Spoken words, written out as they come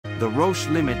The Roche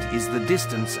limit is the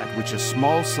distance at which a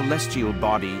small celestial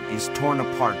body is torn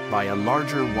apart by a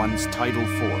larger one's tidal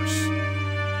force.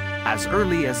 As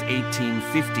early as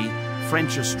 1850,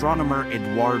 French astronomer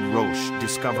Edouard Roche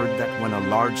discovered that when a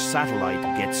large satellite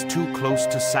gets too close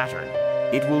to Saturn,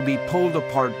 it will be pulled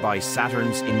apart by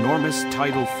Saturn's enormous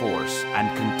tidal force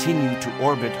and continue to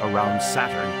orbit around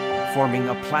Saturn, forming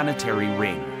a planetary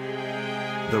ring.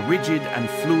 The rigid and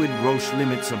fluid Roche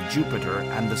limits of Jupiter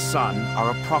and the Sun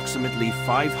are approximately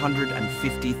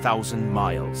 550,000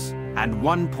 miles and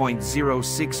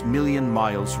 1.06 million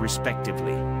miles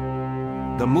respectively.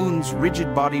 The Moon's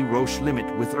rigid body Roche limit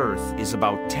with Earth is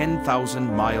about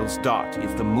 10,000 miles.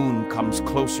 If the Moon comes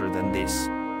closer than this,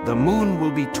 the Moon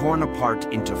will be torn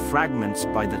apart into fragments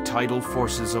by the tidal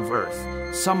forces of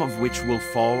Earth, some of which will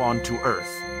fall onto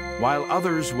Earth, while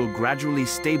others will gradually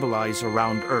stabilize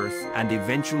around Earth and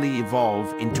eventually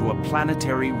evolve into a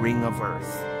planetary ring of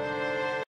Earth.